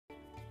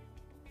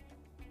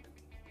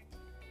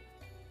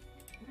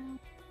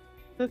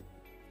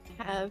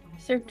have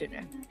served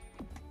dinner.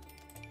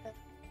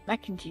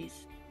 Mac and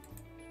cheese.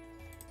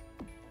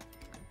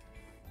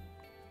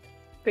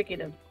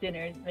 Picking up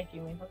dinner is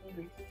making me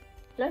hungry.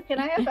 Look, can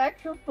I have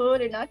actual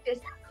food and not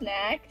just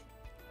snacks?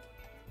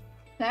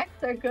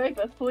 Snacks are good,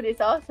 but food is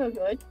also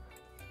good.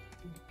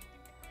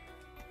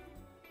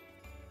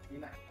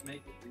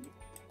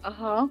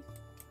 Uh-huh.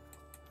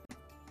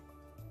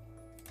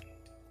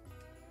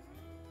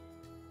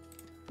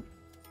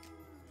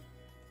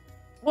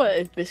 What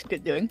is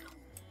Biscuit doing?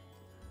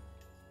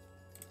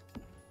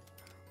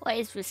 What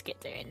is Biscuit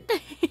doing?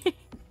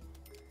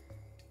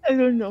 I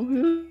don't know.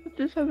 He's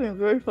just having a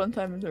very fun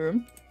time in the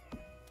room.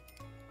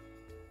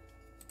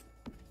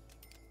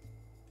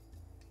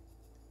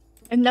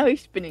 And now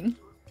he's spinning.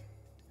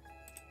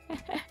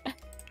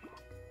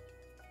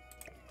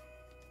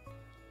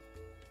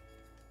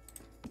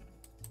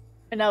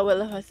 And now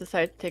Willow has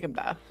decided to take a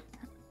bath.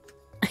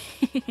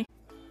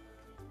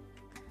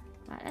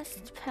 Right,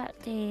 let's put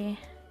the...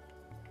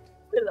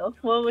 Willow,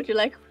 what would you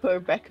like for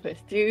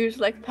breakfast? Do you use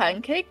like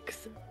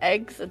pancakes,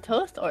 eggs and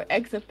toast, or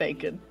eggs and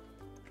bacon?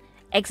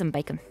 Eggs and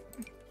bacon.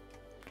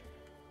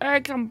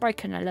 Eggs and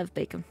bacon. I love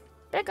bacon.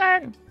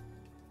 Bacon!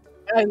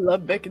 I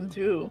love bacon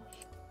too.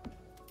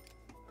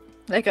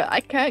 Like I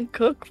can't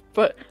cook,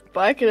 but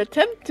I can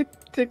attempt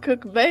to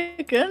cook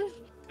bacon.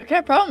 I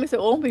can't promise it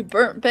won't be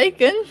burnt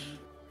bacon.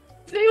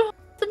 Do you want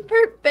some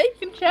burnt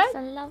bacon, chat? It's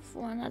a love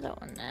one. I don't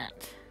want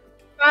that.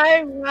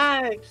 Fried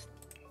rice.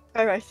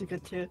 Fried rice is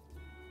good too.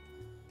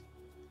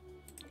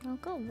 I'll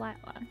go white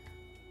one.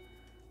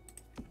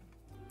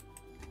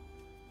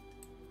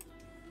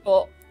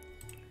 Oh.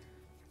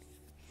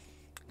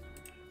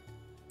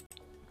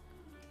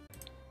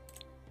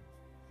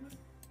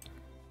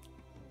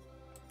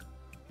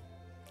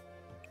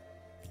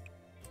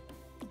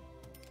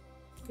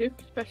 Give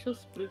special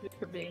smoothie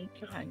for being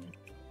kind.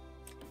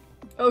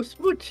 Oh,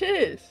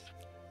 smooches!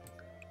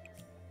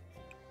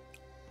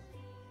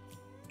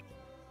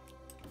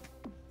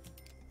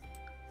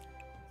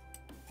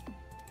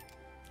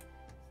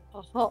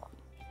 Oh.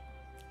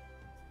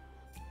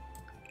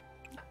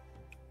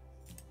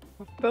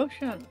 We're both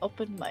on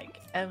open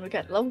mic, and we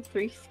got level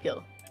 3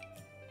 skill.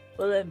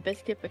 Well, then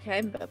Biscuit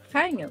became a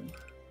companion.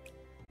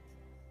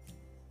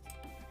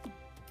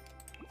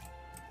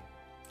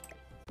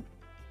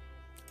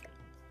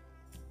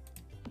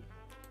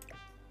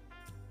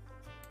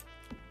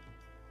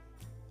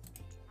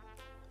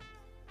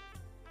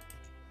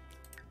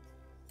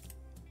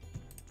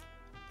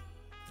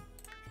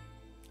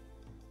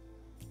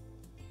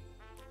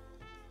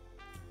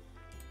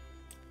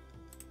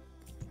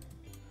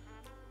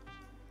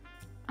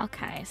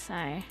 Okay,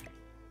 so...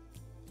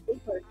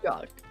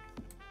 Jog.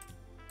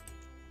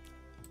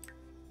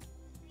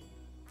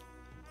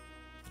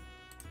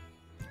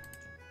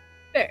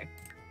 There.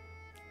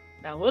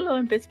 Now Willow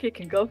and Biscuit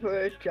can go for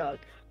a jog.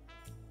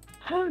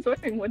 I was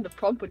wondering when the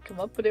prompt would come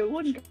up, but it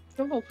wouldn't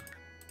come up.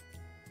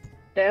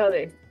 There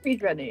they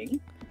speedrunning.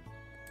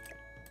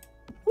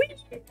 Whee!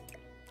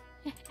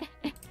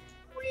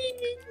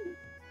 Whee!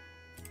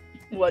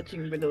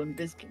 Watching Willow and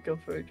Biscuit go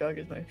for a jog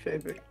is my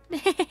favorite.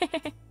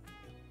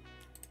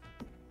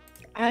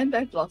 And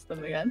I've lost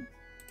them again.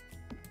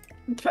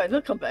 Fine,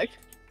 they'll come back.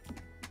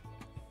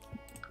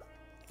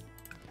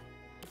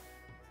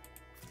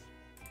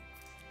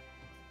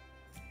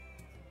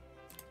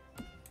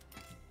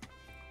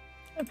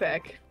 They're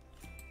back.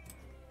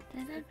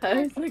 I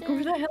was like,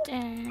 where the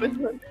hell with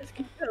one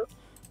Biscuit go?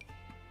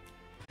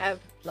 Have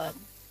blood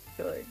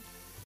going.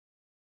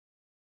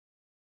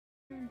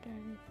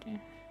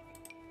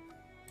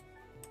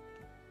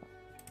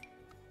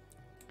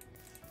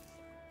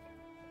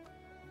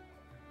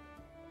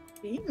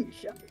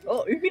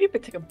 Oh, you can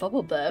even take a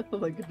bubble bath. Oh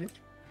my goodness.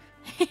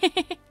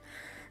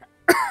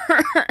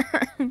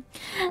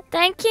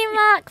 Thank you,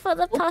 Mark, for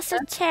the posture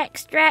check,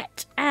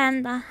 stretch,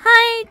 and the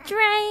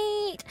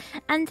hydrate.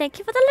 And thank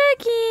you for the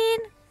lurking.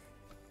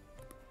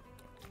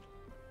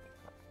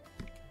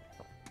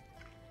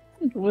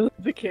 Will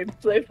became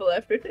playful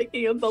after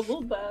taking a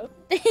bubble bath.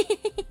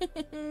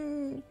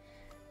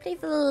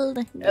 Playful.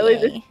 Ellie,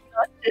 this is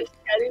not just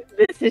chatting.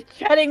 This is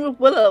chatting with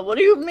Willow. What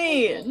do you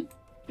mean?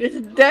 This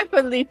is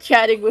definitely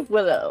chatting with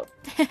Willow.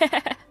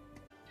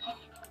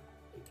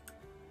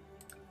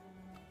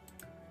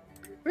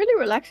 Really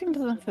relaxing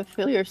doesn't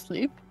fulfill your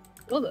sleep.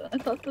 Well, I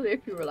thought that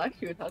if you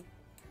relax, you would have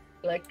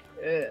like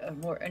a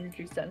more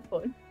energy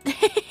standpoint.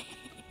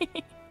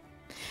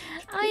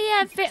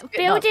 Oh yeah,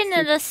 building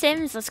in The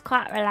Sims is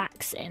quite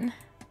relaxing.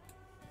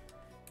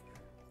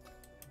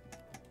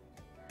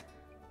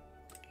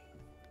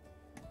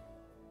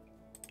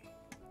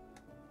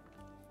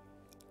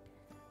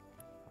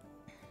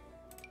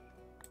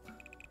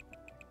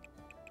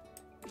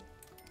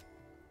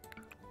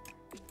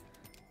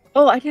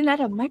 Oh, I didn't add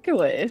a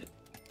microwave.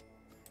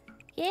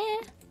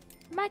 Yeah,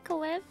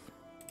 microwave.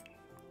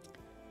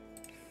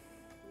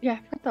 Yeah, I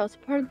thought that was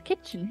part of the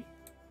kitchen.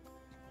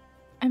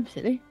 I'm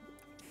silly.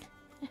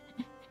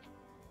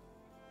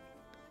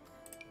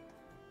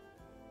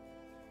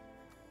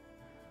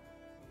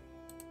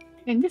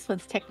 And this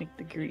one's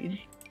technically green.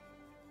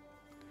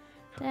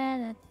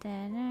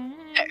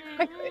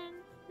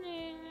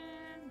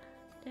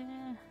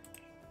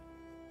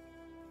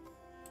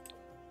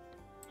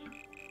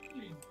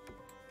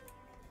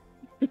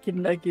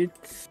 Chicken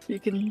nuggets. You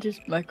can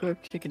just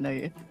microwave chicken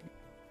nuggets.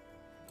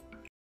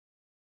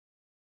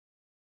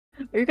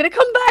 Are you gonna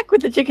come back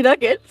with the chicken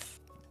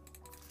nuggets?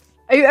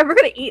 Are you ever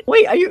gonna eat?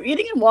 Wait, are you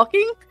eating and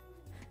walking?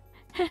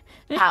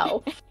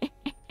 How?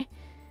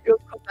 You'll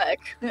come back.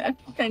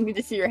 I need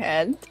to see your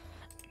hand.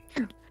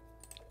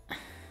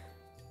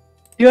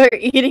 You are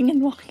eating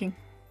and walking.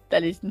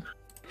 That is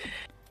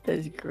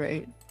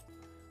great.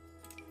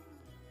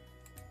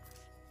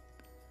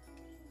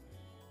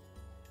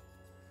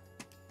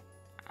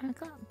 I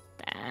got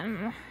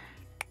them.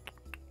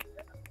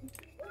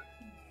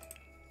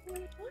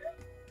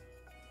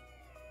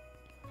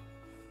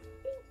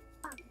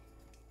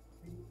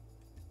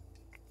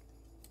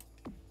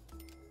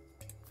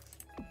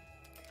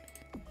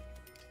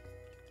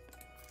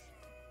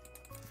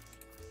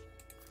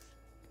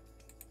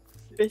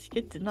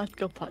 Biscuit did not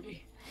go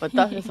potty, but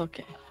that is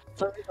okay.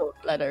 So we don't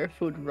let our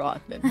food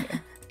rot in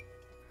here.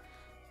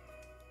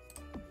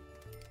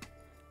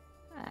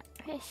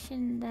 Fish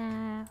in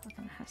there. We're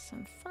gonna have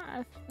some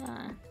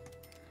firefly,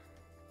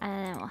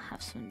 and then we'll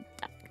have some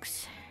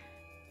ducks.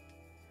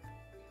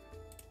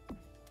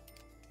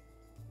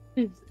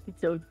 It's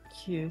so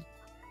cute.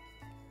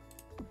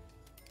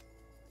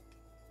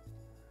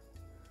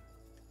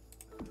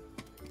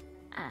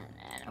 And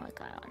then we'll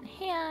go on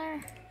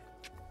here.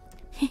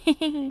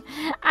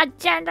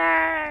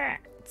 Agenda!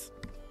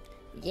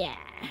 Yeah.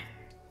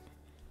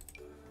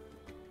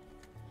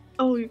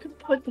 Oh, you can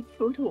put the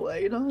food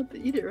away. You don't have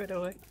to eat it right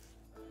away.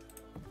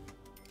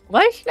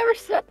 Why did she never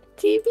set the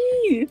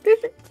TV?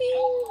 There's a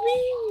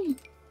TV.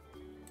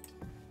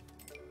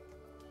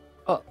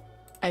 Oh,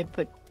 I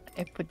put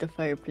the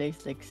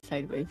fireplace like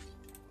sideways.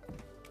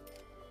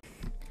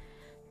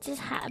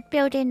 Just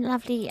building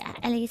lovely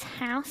Ellie's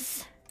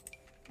house.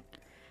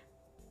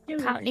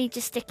 Currently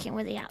just sticking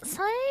with the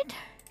outside.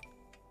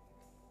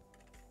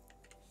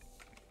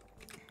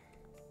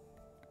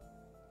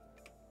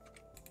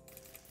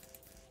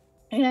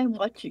 And I'm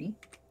watching.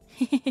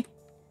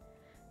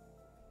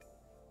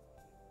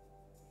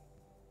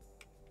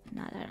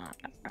 No, they're not.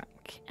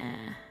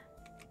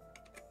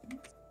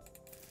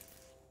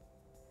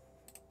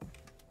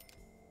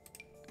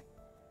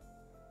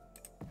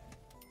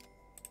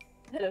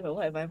 I don't know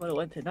why my mother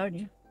went to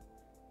Narnia.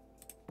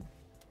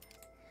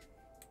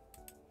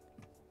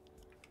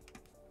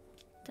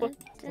 What?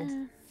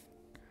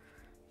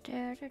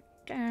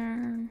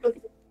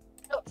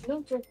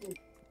 No, joking.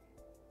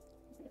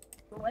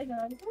 Oh my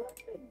god.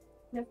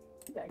 Yes,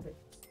 exactly.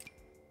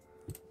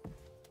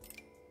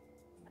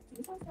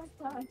 Look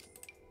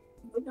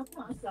up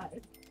my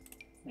side.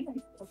 I think I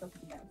spoke up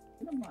again.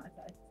 Look up my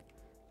side.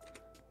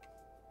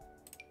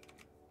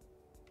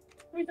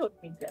 We don't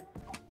mean that.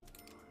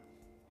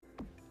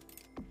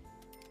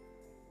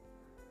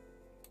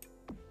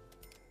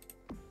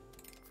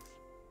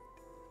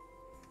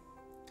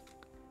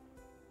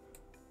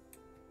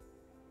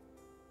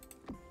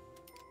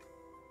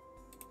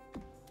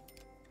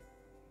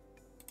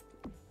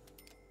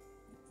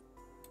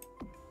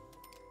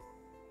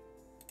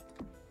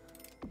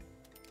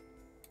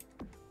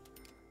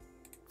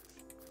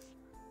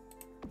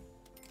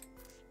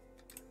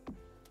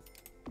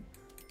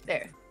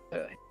 There.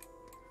 Alright.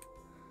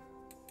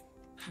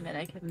 And then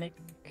I can make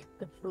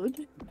the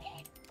food.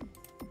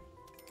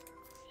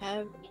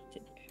 Have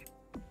it.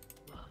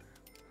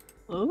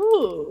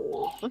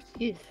 Ooh, what's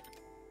this?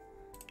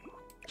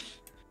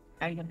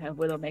 I'm gonna have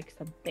Willow make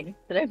something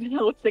that I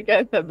don't think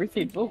I've ever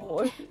seen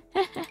before.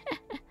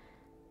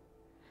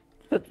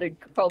 That they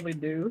probably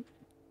do.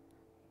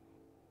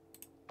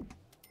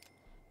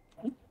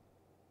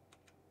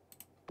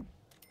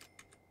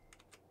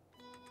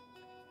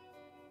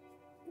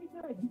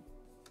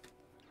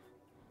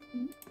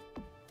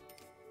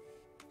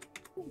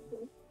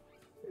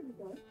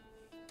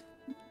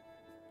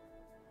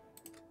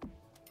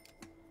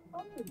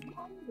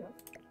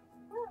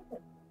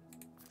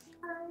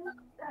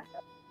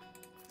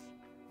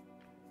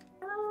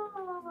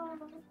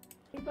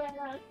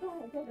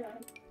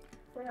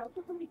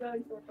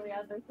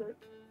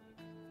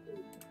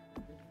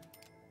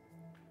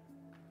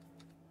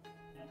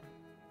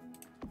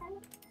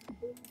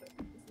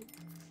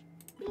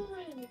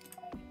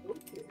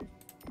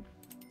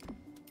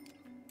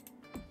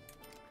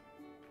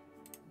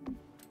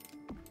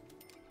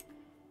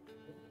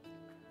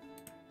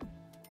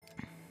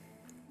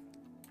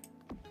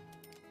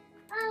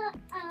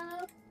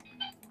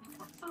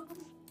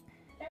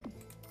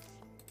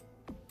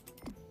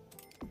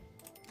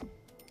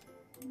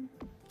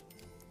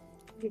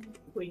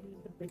 Waiting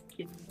for the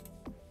kid.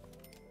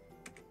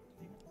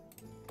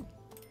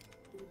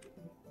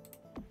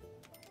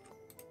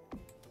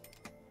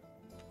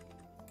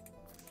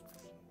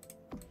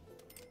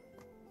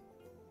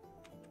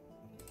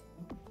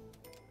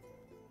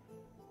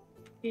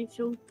 He's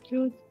so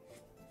cute.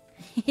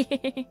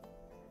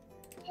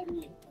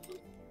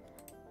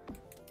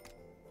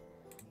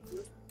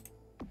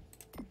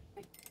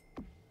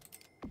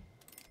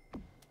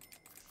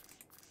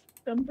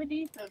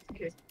 company. Sounds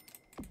good.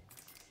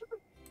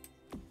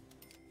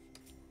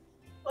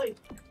 Oi.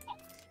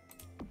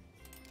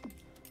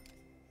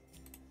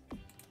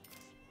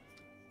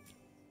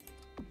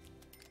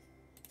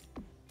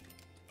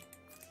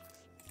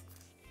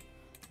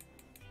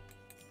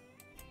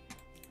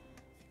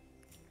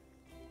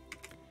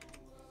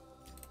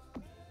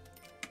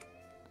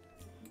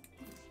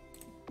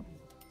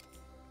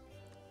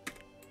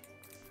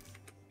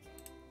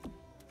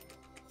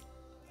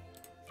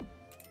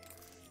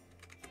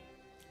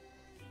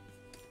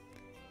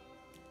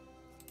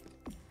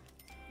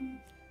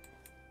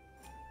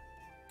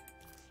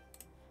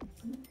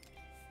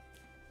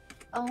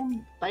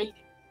 Bye.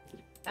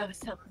 I was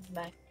telling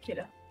my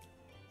kiddo.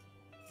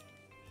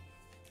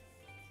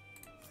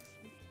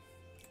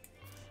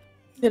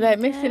 Did I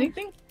miss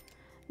anything?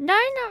 No,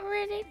 not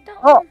really. Not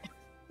Oh. on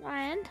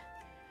my end.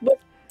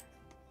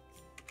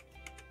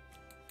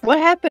 What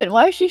happened?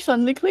 Why is she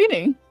suddenly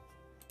cleaning?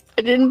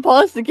 I didn't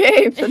pause the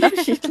game, so now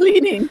she's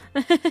cleaning.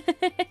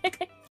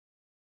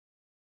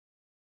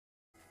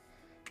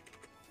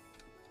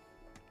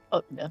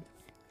 Oh no.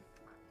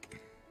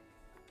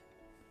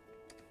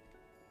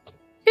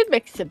 It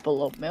makes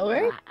simple oatmeal,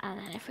 right? Right, and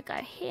then if we go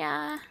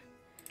here.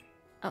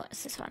 Oh,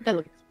 it's this one. That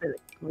looks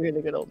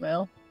really good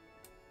oatmeal.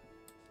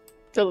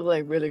 That looks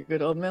like really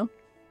good oatmeal.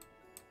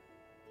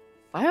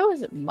 Why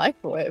was it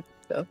microwave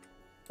though?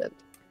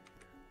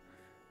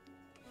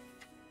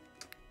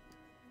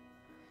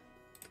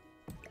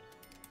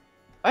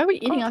 Why are we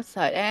eating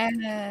outside?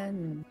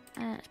 And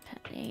Let's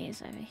put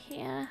these over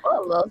here.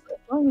 oh well, as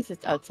long as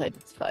it's outside,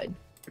 it's fine.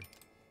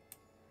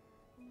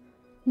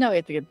 Now we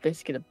have to get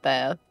Biscuit a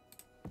bath.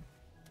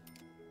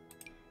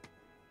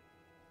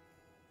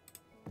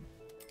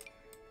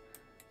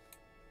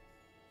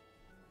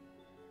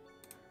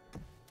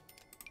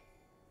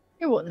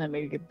 You won't let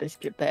me get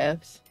Biscuit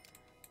baths.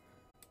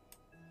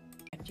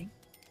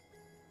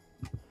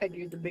 I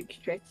do the big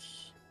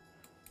stretch.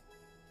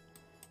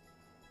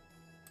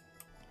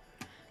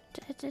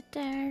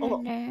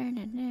 Oh.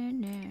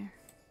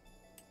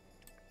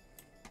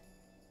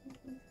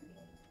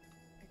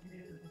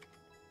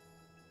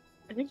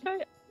 I think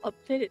I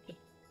updated the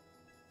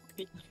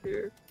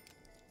picture.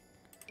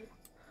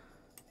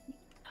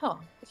 Huh.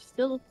 It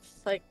still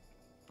looks like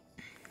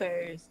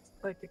there's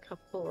like a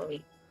couple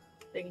of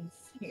things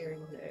here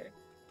and there.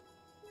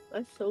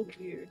 That's so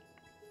weird.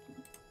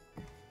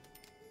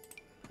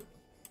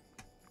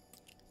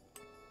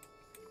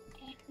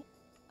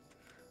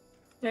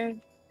 There.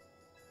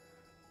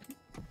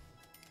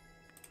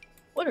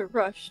 What a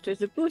rush.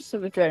 There's a boost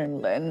of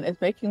adrenaline. It's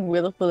making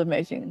Wheel feel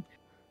amazing.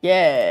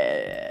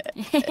 Yeah.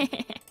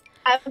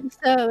 I'm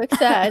so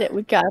excited.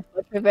 We got a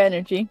bunch of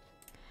energy.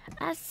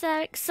 I'm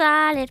so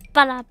excited,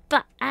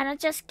 and I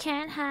just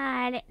can't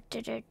hide it.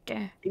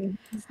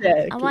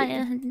 Exactly. I want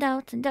you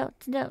to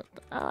know.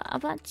 I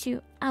want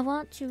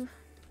you.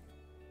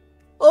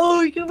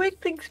 Oh, you can make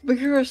things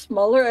bigger or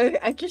smaller?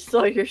 I just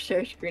saw your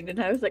share screen and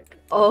I was like,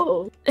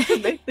 oh, you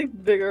can make things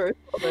bigger or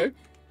smaller.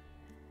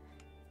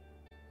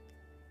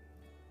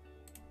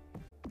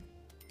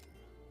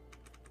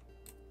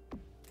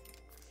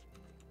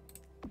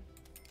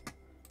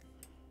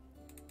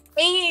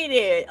 Eat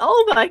it!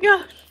 Oh my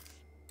gosh!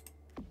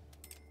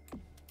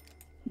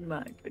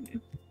 My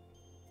goodness.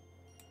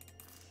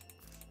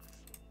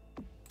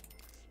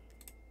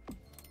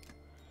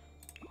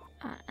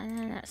 And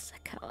then let's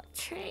look at what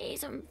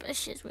trees and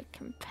bushes we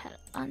can put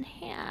on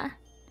here.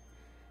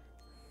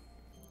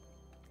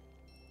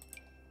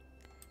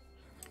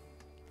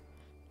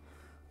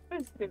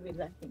 Where's Baby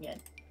laughing at?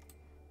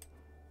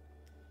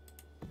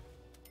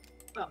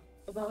 Oh,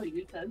 about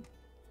you said.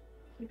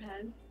 You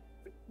had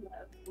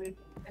with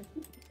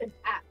an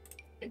app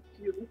if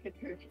you look at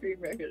her screen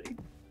regularly.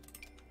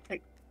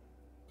 Like,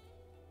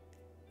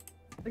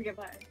 look at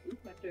mine. Look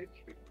at my third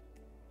screen.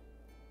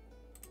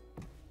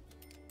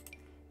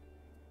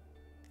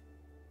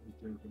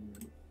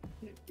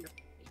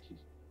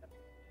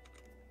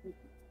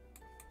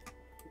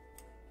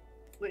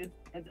 With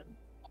and then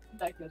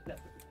diagnosed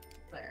that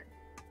there.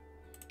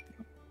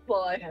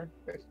 Well, I have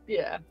first,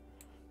 yeah.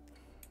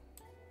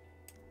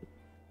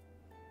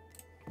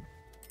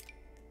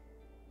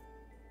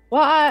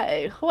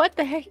 Why? What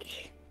the heck?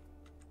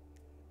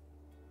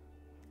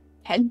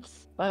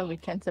 Tense? What are we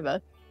tense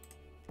about?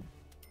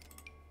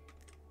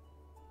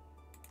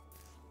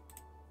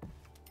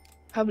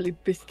 Probably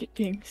Biscuit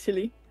being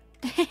silly.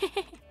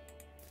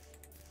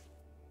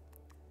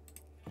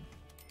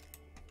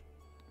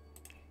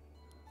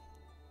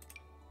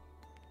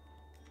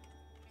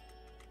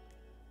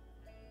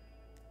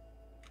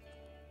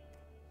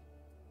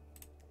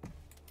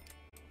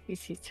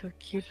 He's so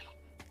cute.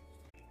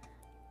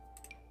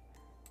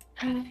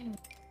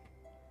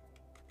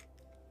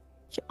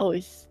 She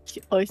always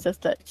does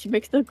that. She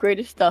makes the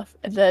greatest stuff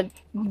and then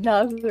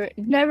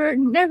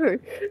never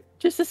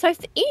just decides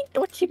to eat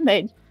what she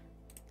made.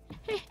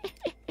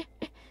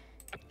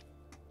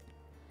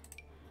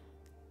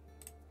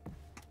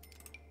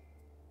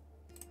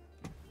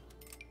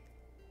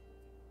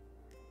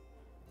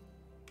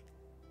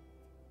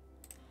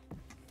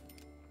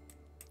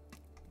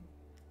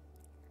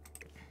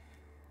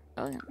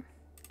 Oh.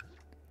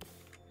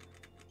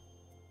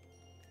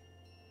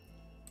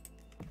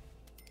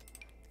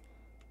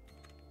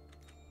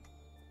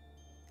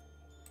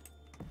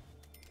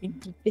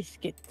 Stinky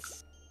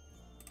biscuits.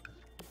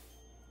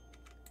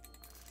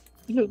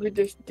 Look at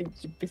those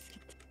stinky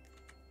biscuits.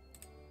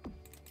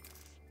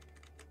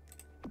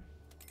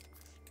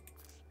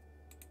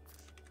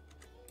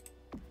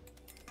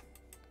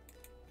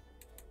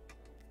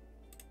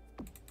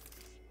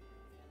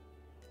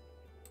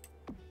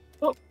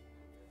 Oh.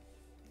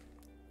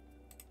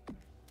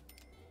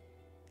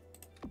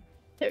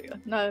 There we go.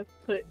 Now I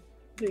put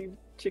the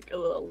chick a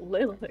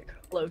little bit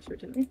closer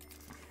to me.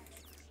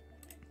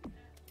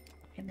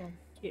 And then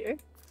here.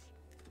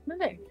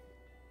 And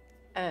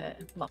there.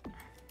 Mom.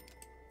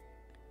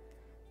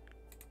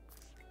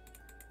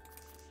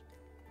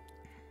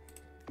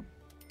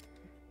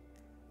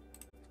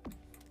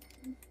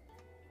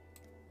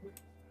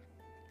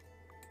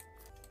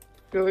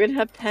 We're gonna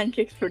have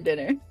pancakes for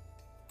dinner.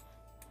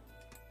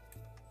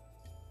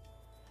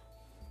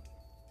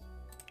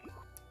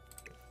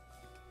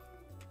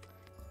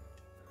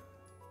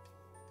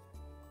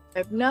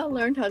 I've now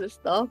learned how to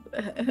stop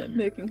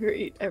making her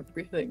eat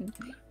everything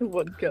in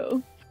one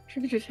go.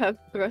 She could just have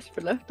the rest for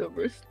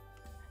leftovers.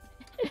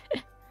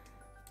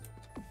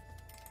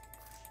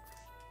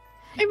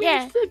 I mean,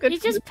 Yeah, it's still good you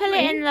for the just put it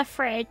brain. in the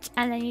fridge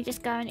and then you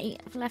just go and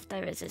eat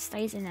leftovers. It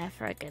stays in there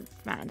for a good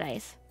amount of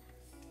days.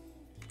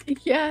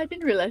 Yeah, I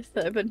didn't realize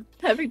that. I've been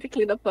having to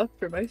clean up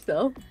after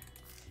myself.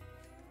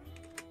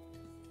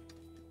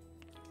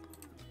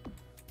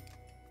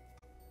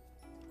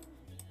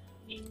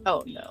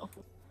 Oh no.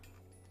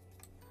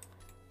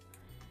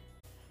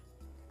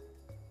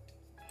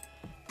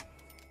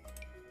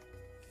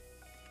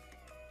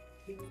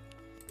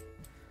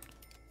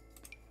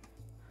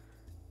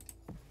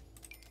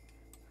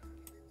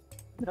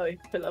 Now we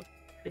fill up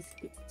this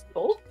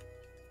bowl.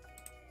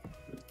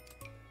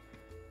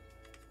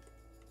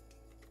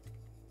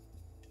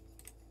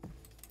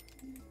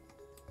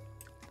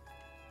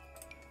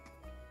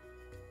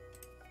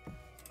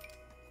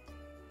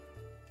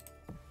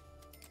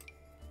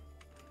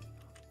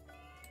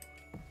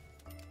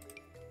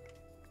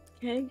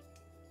 Okay,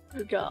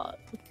 we got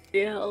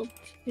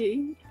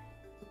BLT.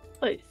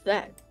 What is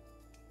that?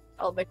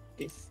 I'll make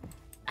this.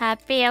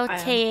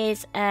 BLT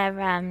is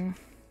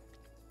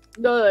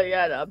No,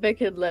 yeah, no,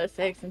 bacon, lettuce,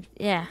 eggs, and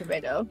yeah.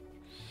 tomato.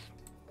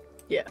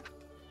 Yeah.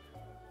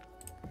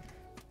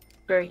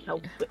 Very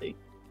healthy.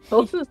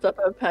 Most of the stuff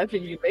I'm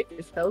having you make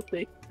is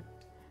healthy.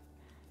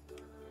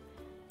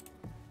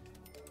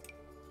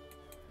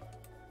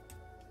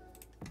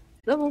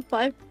 Level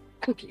 5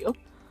 cookie. Oh.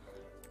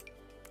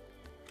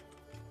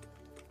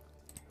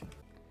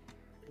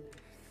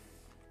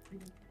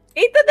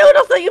 Eat the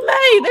noodles that you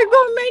made! They're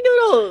gourmet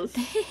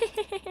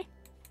noodles!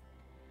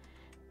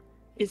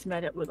 He's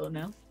mad at Willow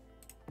now.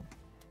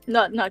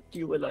 Not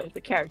you, Willow,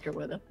 the character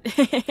Willow.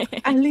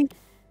 At least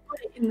put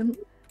it in the...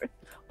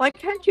 Why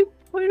can't you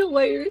put it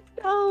away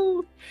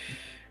yourself?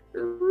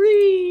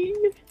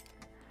 Read.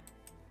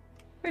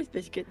 Where's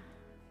Biscuit?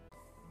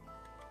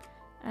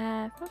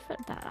 We'll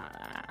put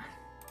that.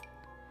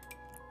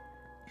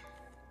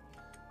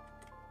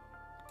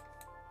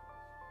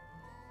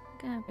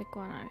 Got a big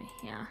one over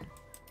here.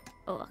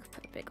 Oh, I could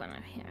put a big one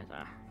over here as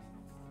well.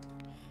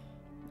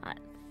 Right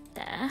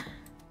there.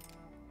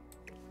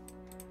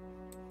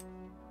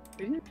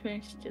 We didn't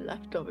finish the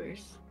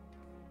leftovers.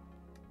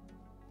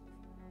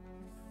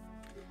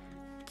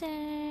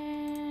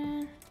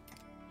 Then...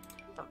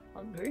 I'm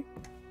hungry.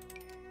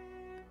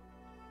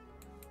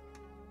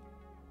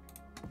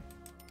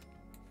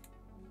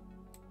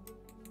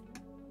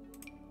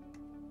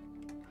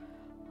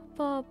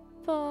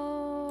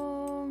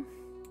 Bo-bo.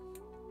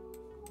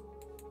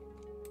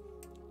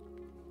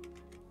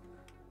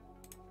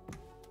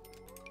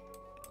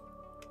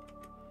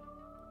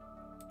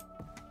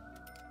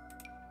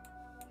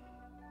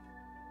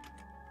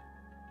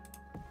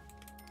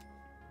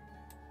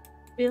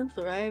 Bills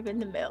arrive in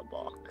the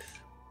mailbox.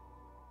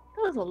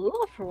 That was a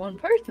lot for one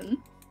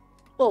person.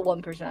 Well,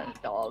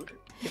 1% dog.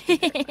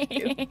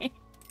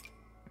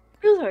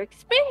 Bills are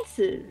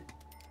expensive.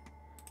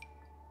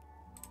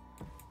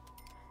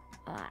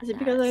 Is it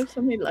because I have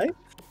so many lights?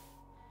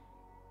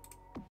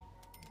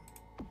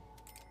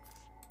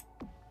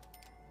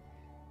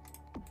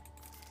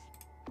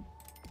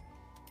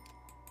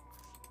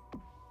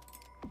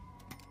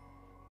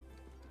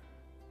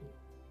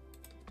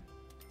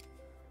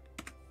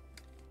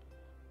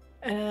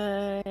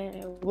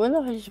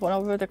 Willow has just went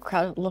over the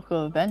crowded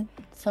local event.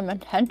 Some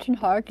attention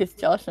hard gets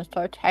jealous and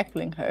starts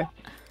heckling her.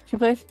 She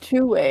plays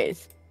two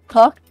ways.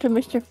 Talk to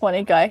Mr.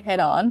 Funny Guy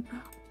head on,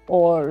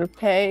 or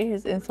repay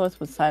his insults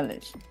with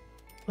silence.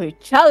 We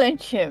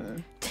challenge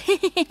him.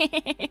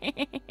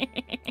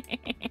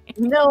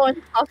 No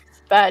one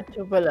talks bad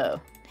to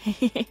Willow.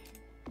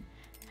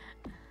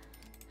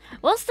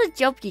 What's the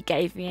job you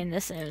gave me in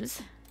The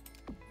Sims?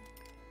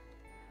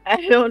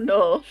 I don't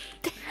know.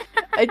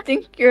 I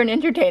think you're an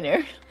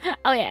entertainer.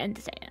 Oh yeah,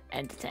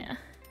 entertainer.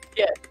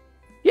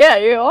 Yeah,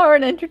 you are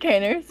an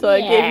entertainer, so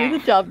I gave you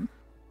the job.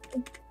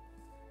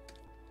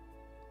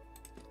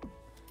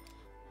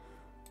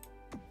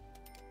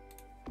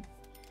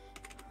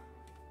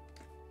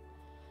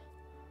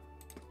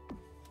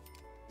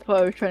 why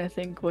I was trying to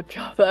think what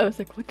job. I was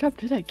like, what job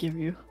did I give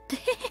you?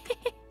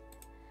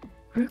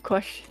 Good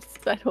questions.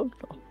 I don't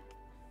know.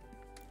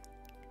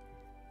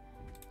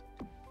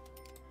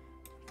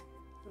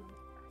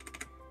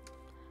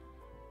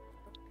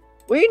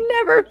 We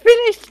never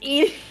finished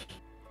eating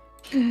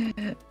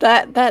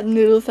that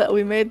noodles that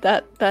we made.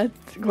 That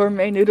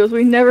gourmet noodles.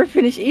 We never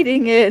finished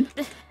eating it.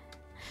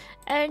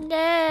 Oh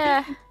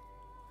no!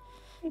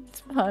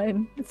 It's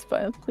fine. It's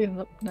fine. Let's clean it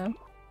up now.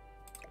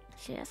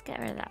 So let's get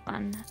rid of that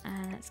one,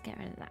 and let's get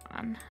rid of that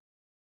one.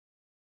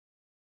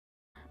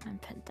 And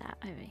put that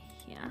over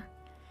here.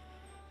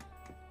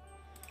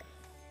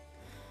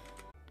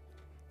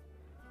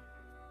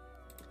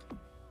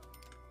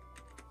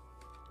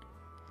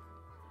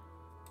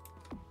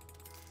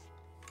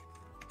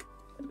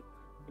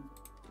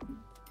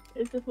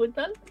 Is the food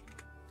done?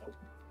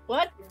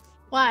 What?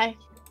 Why?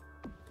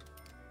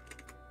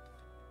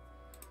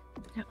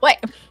 Wait.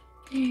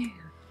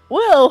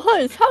 Willow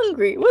is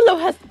hungry. Willow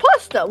has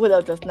pasta.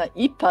 Willow does not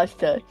eat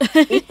pasta.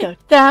 Eat the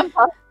damn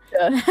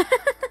pasta.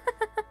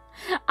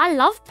 I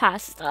love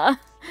pasta,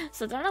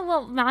 so I don't know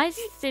what my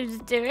Sim's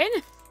doing.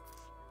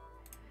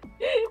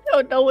 I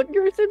don't know what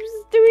your Sims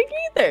is doing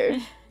either.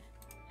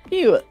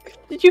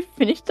 Did you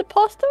finish the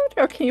pasta,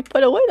 or can you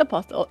put away the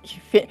pasta? Oh,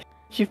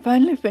 she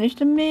finally finished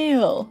the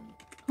meal.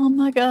 Oh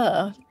my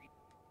god.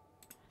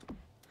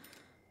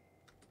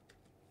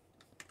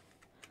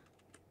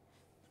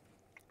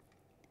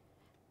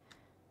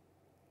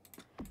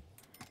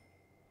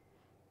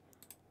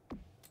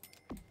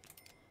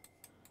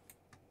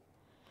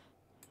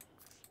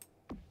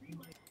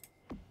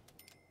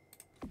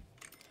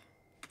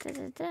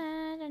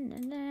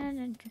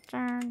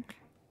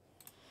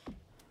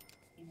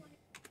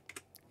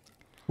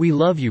 We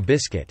love you,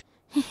 Biscuit.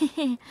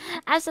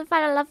 As a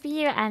final love for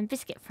you and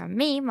biscuit from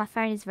me, my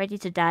phone is ready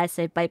to die,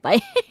 so bye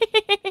bye.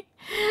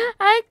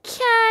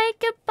 Okay,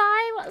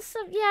 goodbye. What's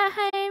up, yeah,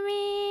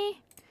 homie?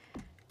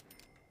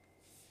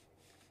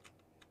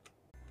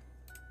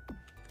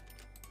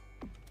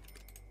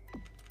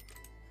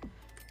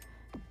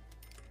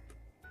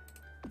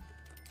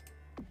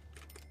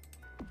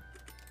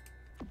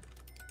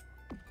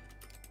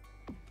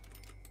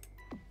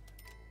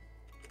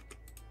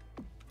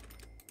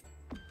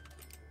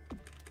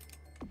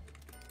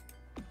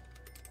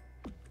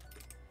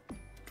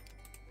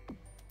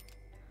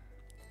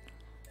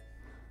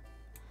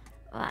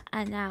 Right,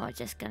 and now we're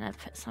just gonna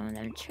put some of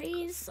them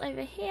trees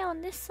over here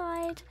on this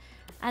side,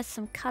 add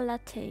some colour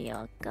to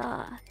your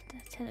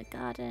to the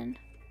garden.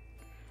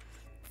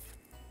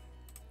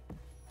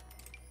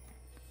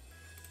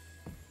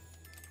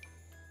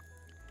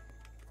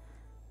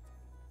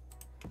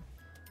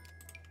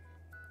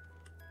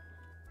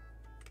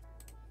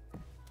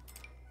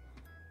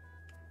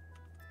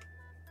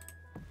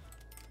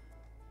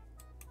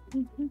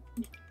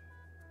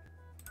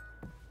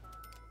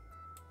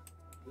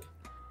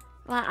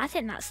 Well, I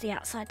think that's the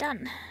outside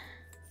done.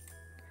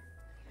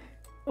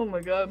 Oh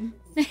my god. And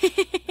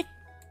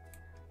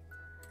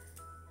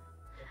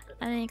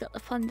then you got the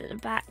pond at the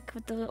back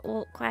with the little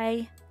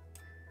walkway.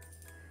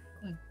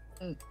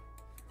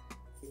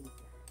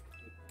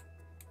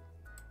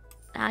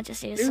 I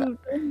just need to